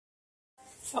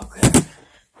Okay.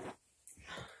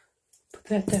 Put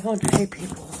that down. Hey,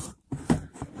 people.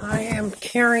 I am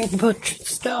carrying a bunch of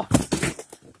stuff.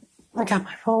 I got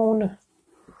my phone.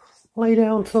 Lay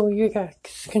down so you guys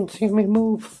can see me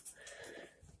move.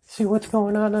 See what's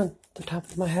going on the top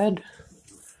of my head.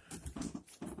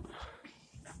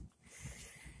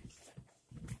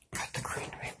 Got the green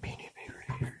beanie baby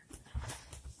right here.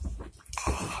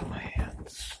 Oh, my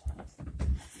hands.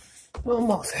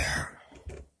 Almost there.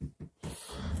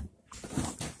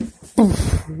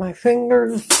 My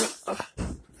fingers.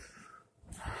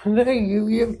 The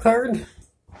Yu-Gi-Oh card.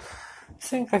 I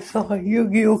think I saw a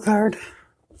Yu-Gi-Oh card.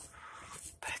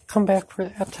 Come back for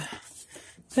that.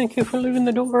 Thank you for leaving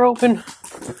the door open.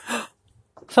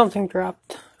 Something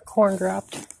dropped. Corn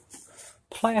dropped.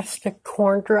 Plastic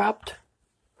corn dropped.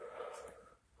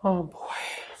 Oh boy.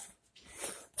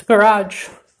 The garage.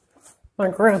 My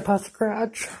grandpa's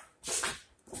garage.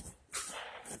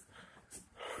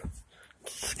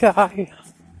 Sky.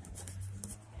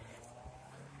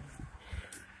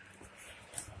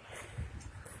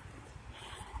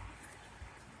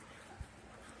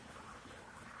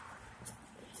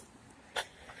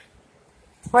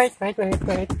 Wait.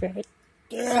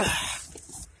 Ugh.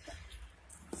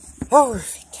 Oh.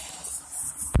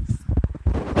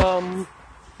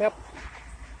 Yep.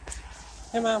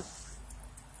 Hey, Mom.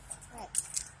 What?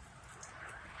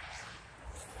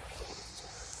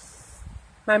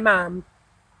 My mom.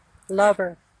 Love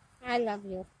her. I love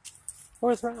you.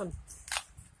 Where's Ron?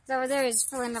 So over there is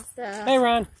filling up the... Hey,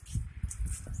 Ron.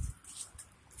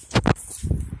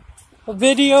 A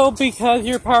video because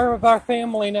you're part of our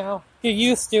family now. Get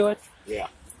used to it. Yeah.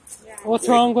 What's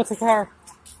wrong with the car?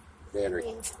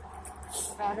 Battery.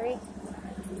 Battery?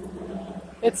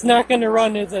 It's not going to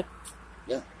run, is it?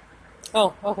 Yeah.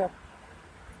 Oh, okay.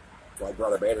 So I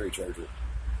brought a battery charger.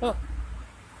 Oh.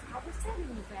 I was telling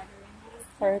you battery.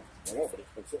 All right. I know, but it's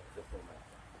been sitting for so long.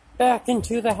 Back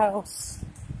into the house.